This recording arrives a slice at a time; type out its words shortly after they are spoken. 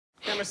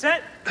Camera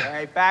set.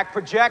 Okay, back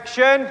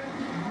projection.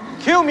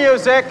 Cue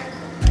music.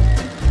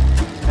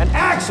 And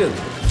action!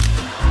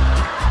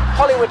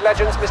 Hollywood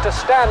legends Mr.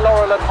 Stan,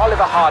 Laurel and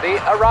Oliver Hardy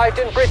arrived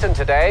in Britain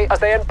today as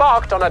they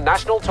embarked on a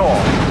national tour.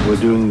 We're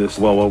doing this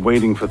while we're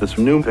waiting for this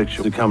new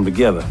picture to come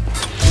together.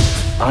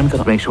 I'm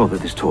going to make sure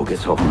that this tour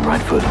gets off on the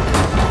right foot.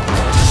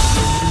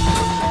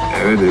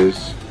 There it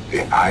is,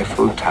 the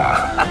Eiffel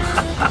Tower.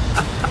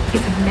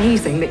 It's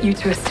amazing that you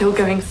two are still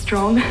going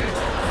strong.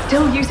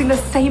 Still using the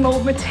same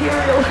old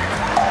material.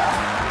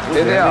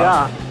 Here they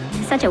are.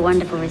 Such a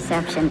wonderful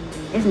reception,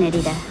 isn't it,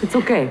 Ida? It's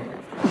okay.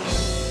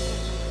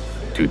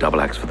 2 double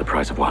acts for the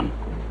price of 1.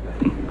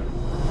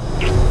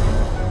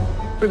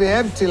 Pretty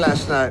empty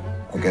last night.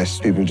 I guess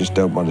people just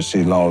don't want to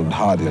see Laurel and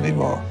Hardy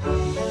anymore.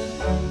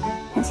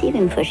 Has he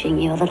been pushing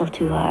you a little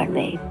too hard,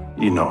 babe?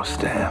 You know,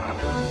 Stan.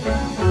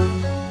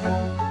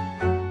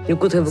 You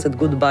could have said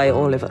goodbye,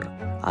 Oliver,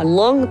 a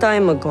long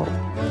time ago.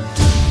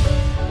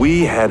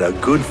 We had a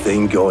good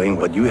thing going,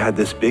 but you had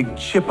this big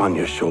chip on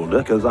your shoulder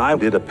because I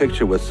did a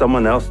picture with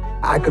someone else.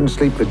 I couldn't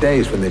sleep for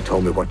days when they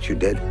told me what you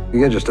did.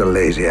 You're just a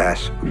lazy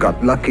ass who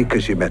got lucky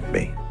because you met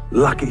me.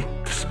 Lucky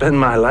to spend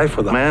my life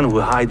with a man who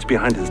hides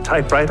behind his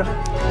typewriter.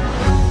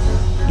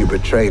 You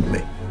betrayed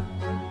me.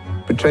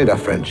 Betrayed our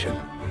friendship.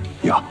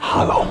 You're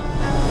hollow.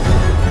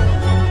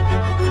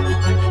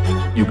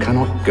 You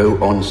cannot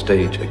go on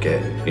stage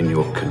again in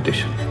your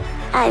condition.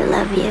 I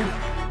love you,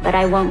 but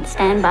I won't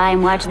stand by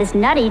and watch this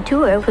nutty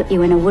tour put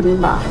you in a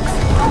wooden box.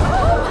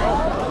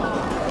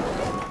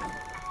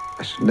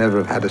 I should never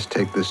have had us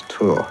take this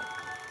tour.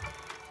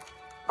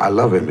 I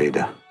love him,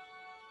 Ida.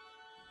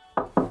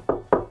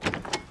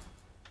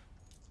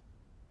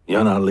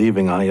 You're not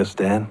leaving, are you,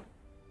 Stan?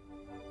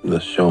 The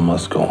show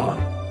must go on.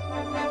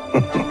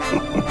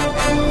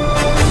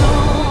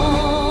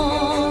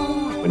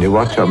 When you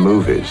watch our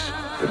movies,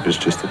 it was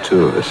just the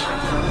two of us.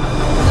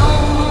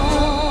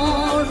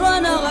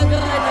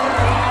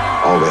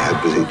 All we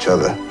had was each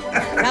other.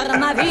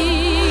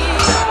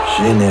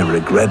 Je ne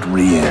regrette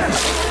rien.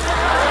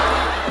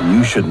 And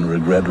you shouldn't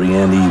regret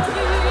rien either.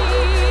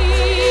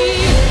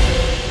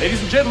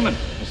 Ladies and gentlemen,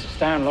 Mr.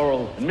 Stan,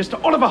 Laurel, and Mr.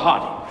 Oliver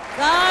Hardy.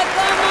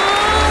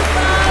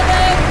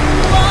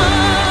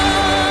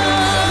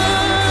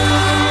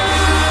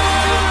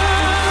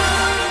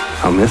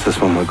 I'll miss us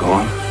when we're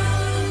gone.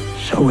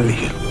 So will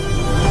you.